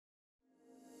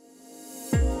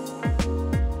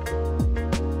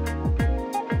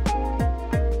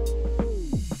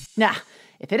Nah,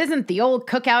 if it isn't the old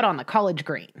cookout on the college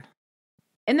green.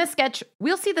 In this sketch,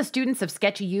 we'll see the students of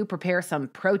Sketchy U prepare some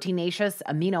proteinaceous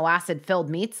amino acid-filled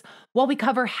meats while we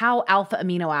cover how alpha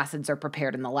amino acids are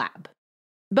prepared in the lab.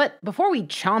 But before we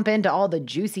chomp into all the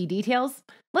juicy details,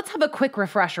 let's have a quick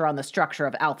refresher on the structure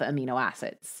of alpha amino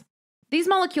acids. These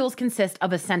molecules consist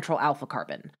of a central alpha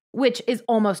carbon, which is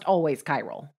almost always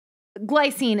chiral.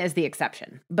 Glycine is the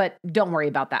exception, but don't worry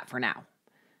about that for now.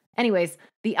 Anyways,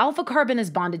 the alpha carbon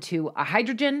is bonded to a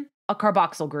hydrogen, a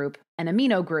carboxyl group, an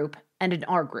amino group, and an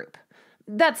R group.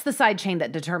 That's the side chain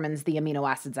that determines the amino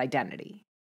acid's identity.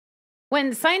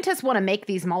 When scientists want to make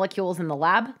these molecules in the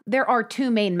lab, there are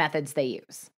two main methods they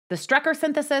use: the Strecker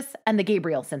Synthesis and the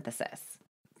Gabriel Synthesis.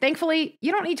 Thankfully,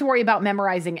 you don't need to worry about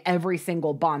memorizing every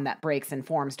single bond that breaks and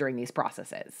forms during these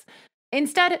processes.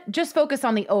 Instead, just focus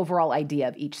on the overall idea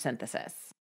of each synthesis.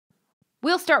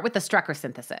 We'll start with the Strecker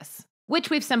Synthesis, which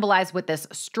we've symbolized with this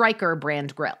Striker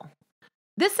brand grill.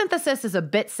 This synthesis is a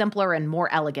bit simpler and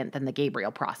more elegant than the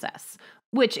Gabriel process,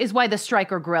 which is why the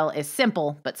Striker grill is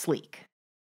simple but sleek.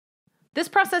 This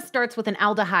process starts with an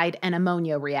aldehyde and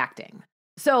ammonia reacting.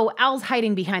 So Al's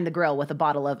hiding behind the grill with a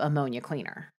bottle of ammonia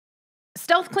cleaner.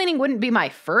 Stealth cleaning wouldn't be my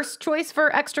first choice for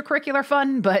extracurricular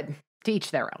fun, but to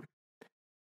each their own.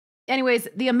 Anyways,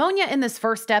 the ammonia in this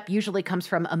first step usually comes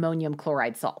from ammonium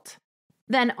chloride salt.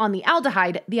 Then on the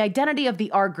aldehyde, the identity of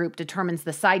the R group determines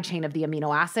the side chain of the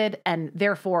amino acid and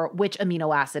therefore which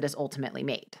amino acid is ultimately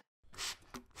made.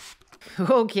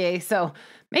 Okay, so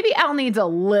maybe Al needs a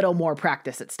little more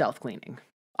practice at stealth cleaning.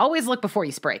 Always look before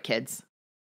you spray, kids.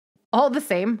 All the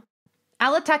same,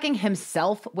 Al attacking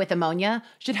himself with ammonia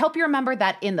should help you remember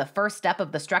that in the first step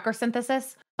of the Strecker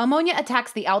synthesis, ammonia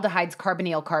attacks the aldehyde's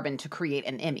carbonyl carbon to create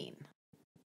an imine.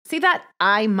 See that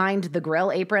I mind the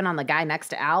grill apron on the guy next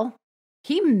to Al?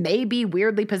 He may be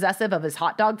weirdly possessive of his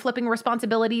hot dog flipping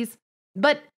responsibilities,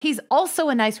 but he's also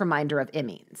a nice reminder of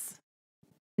imines.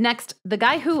 Next, the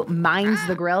guy who minds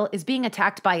the grill is being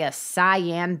attacked by a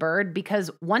cyan bird because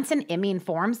once an imine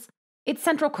forms, its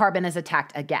central carbon is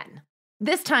attacked again,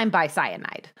 this time by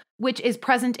cyanide, which is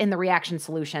present in the reaction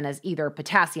solution as either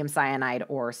potassium cyanide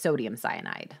or sodium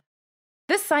cyanide.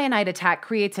 This cyanide attack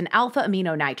creates an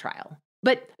alpha-amino nitrile,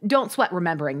 but don't sweat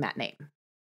remembering that name.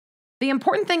 The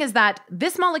important thing is that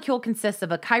this molecule consists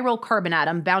of a chiral carbon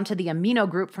atom bound to the amino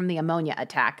group from the ammonia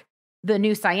attack, the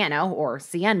new cyano, or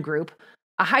CN group,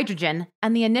 a hydrogen,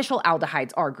 and the initial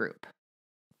aldehyde's R group.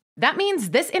 That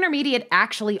means this intermediate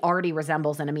actually already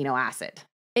resembles an amino acid,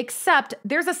 except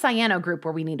there's a cyano group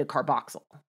where we need a carboxyl.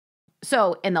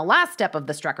 So in the last step of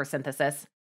the Strecker synthesis,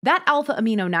 that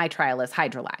alpha-amino nitrile is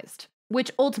hydrolyzed,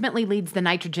 which ultimately leads the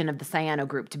nitrogen of the cyano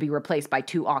group to be replaced by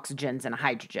two oxygens and a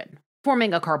hydrogen,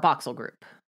 forming a carboxyl group.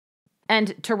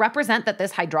 And to represent that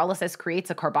this hydrolysis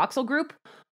creates a carboxyl group,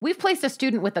 we've placed a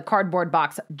student with a cardboard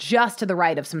box just to the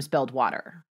right of some spilled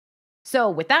water. So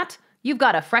with that, you've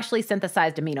got a freshly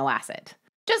synthesized amino acid.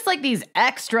 Just like these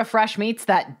extra fresh meats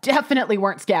that definitely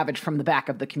weren't scavenged from the back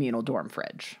of the communal dorm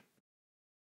fridge.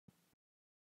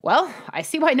 Well, I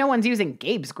see why no one's using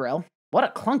Gabe's grill. What a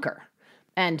clunker.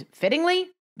 And fittingly,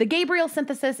 the Gabriel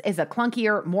synthesis is a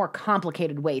clunkier, more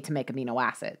complicated way to make amino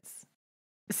acids.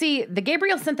 See, the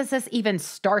Gabriel synthesis even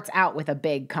starts out with a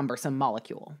big, cumbersome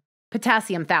molecule,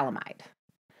 potassium phthalimide.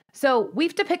 So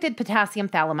we've depicted potassium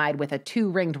phthalimide with a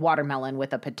 2-ringed watermelon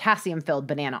with a potassium-filled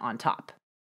banana on top.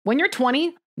 When you're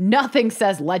 20, nothing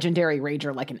says legendary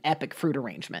rager like an epic fruit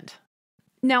arrangement.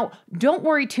 Now, don't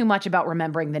worry too much about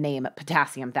remembering the name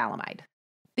potassium phthalimide.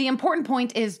 The important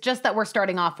point is just that we're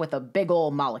starting off with a big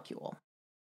ol' molecule.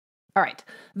 All right,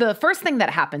 the first thing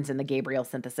that happens in the Gabriel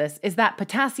synthesis is that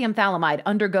potassium phthalimide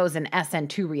undergoes an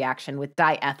SN2 reaction with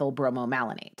diethyl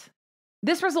bromomalonate.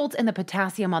 This results in the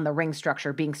potassium on the ring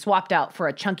structure being swapped out for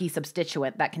a chunky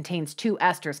substituent that contains 2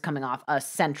 esters coming off a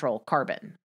central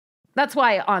carbon. That's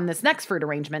why on this next fruit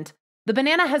arrangement, the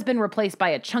banana has been replaced by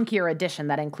a chunkier addition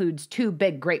that includes 2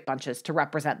 big grape bunches to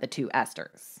represent the 2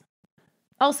 esters.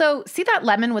 Also, see that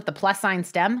lemon with the plus sign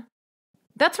stem?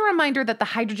 That's a reminder that the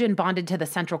hydrogen bonded to the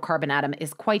central carbon atom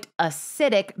is quite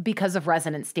acidic because of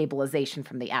resonance stabilization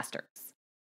from the esters.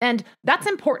 And that's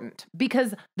important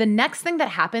because the next thing that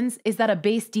happens is that a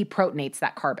base deprotonates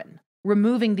that carbon,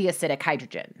 removing the acidic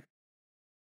hydrogen.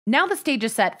 Now the stage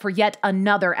is set for yet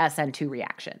another SN2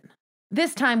 reaction,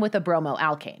 this time with a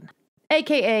bromoalkane,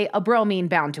 aka a bromine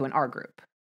bound to an R group.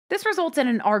 This results in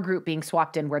an R group being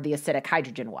swapped in where the acidic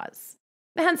hydrogen was.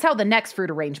 Hence how the next fruit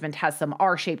arrangement has some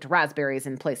R-shaped raspberries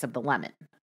in place of the lemon.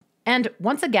 And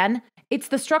once again, it's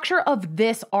the structure of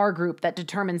this R group that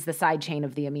determines the side chain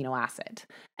of the amino acid,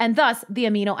 and thus the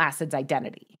amino acid's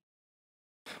identity.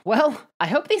 Well, I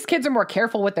hope these kids are more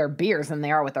careful with their beers than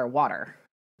they are with their water.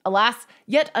 Alas,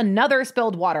 yet another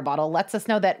spilled water bottle lets us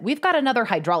know that we've got another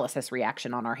hydrolysis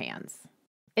reaction on our hands.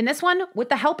 In this one, with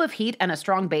the help of heat and a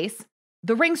strong base,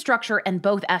 the ring structure and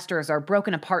both esters are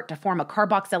broken apart to form a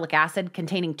carboxylic acid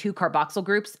containing 2 carboxyl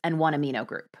groups and 1 amino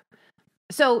group.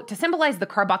 So, to symbolize the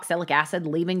carboxylic acid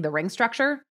leaving the ring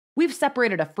structure, we've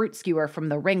separated a fruit skewer from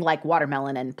the ring-like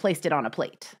watermelon and placed it on a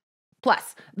plate.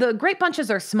 Plus, the grape bunches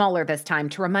are smaller this time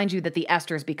to remind you that the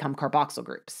esters become carboxyl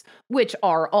groups, which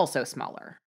are also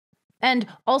smaller. And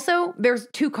also, there's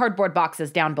 2 cardboard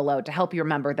boxes down below to help you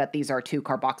remember that these are 2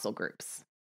 carboxyl groups.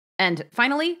 And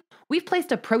finally, we've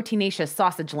placed a proteinaceous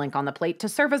sausage link on the plate to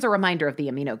serve as a reminder of the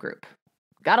amino group.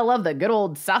 Gotta love the good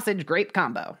old sausage-grape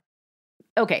combo.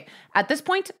 Okay, at this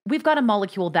point, we've got a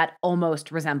molecule that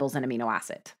almost resembles an amino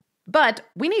acid. But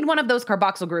we need one of those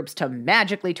carboxyl groups to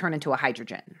magically turn into a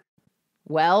hydrogen.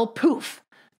 Well, poof!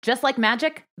 Just like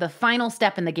magic, the final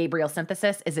step in the Gabriel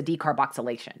synthesis is a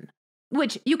decarboxylation,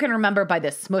 which you can remember by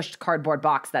this smushed cardboard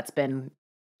box that's been,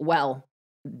 well,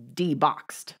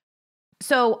 deboxed.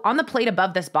 So, on the plate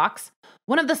above this box,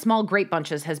 one of the small grape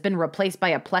bunches has been replaced by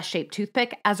a plus-shaped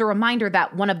toothpick as a reminder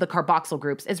that one of the carboxyl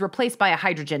groups is replaced by a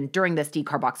hydrogen during this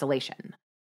decarboxylation.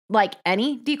 Like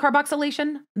any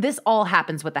decarboxylation, this all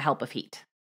happens with the help of heat.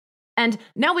 And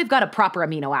now we've got a proper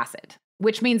amino acid,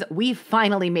 which means we've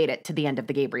finally made it to the end of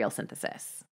the Gabriel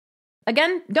synthesis.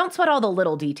 Again, don't sweat all the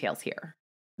little details here.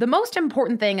 The most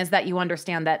important thing is that you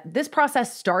understand that this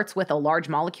process starts with a large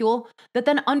molecule that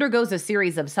then undergoes a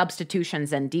series of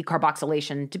substitutions and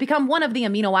decarboxylation to become one of the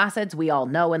amino acids we all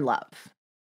know and love.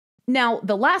 Now,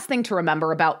 the last thing to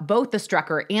remember about both the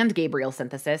Strecker and Gabriel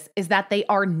synthesis is that they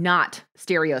are not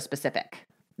stereospecific.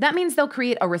 That means they'll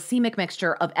create a racemic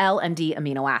mixture of L and D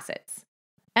amino acids.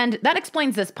 And that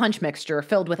explains this punch mixture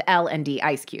filled with L and D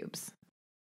ice cubes.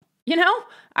 You know,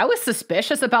 I was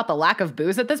suspicious about the lack of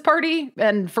booze at this party,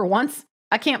 and for once,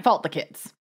 I can't fault the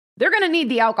kids. They're gonna need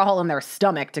the alcohol in their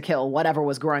stomach to kill whatever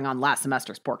was growing on last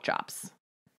semester's pork chops.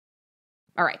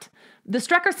 All right, the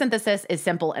Strecker synthesis is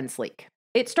simple and sleek.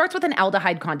 It starts with an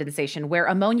aldehyde condensation where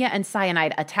ammonia and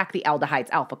cyanide attack the aldehyde's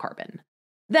alpha carbon.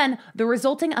 Then, the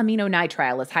resulting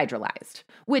aminonitrile is hydrolyzed,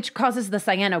 which causes the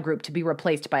cyano group to be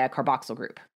replaced by a carboxyl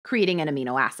group, creating an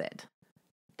amino acid.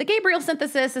 The Gabriel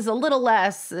synthesis is a little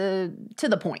less to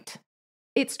the point.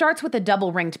 It starts with a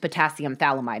double-ringed potassium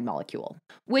phthalimide molecule,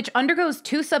 which undergoes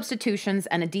 2 substitutions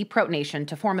and a deprotonation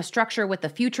to form a structure with the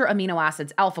future amino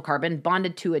acid's alpha carbon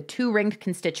bonded to a 2-ringed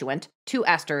constituent, 2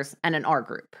 esters, and an R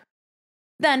group.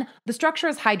 Then, the structure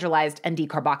is hydrolyzed and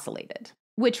decarboxylated,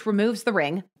 which removes the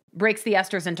ring, breaks the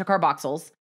esters into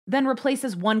carboxyls, then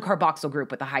replaces 1 carboxyl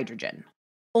group with a hydrogen.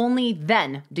 Only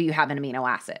then do you have an amino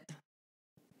acid.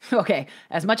 Okay,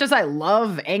 as much as I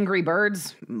love Angry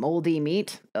Birds, moldy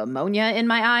meat, ammonia in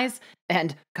my eyes,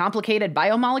 and complicated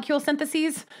biomolecule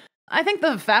syntheses, I think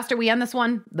the faster we end this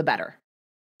one, the better.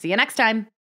 See you next time.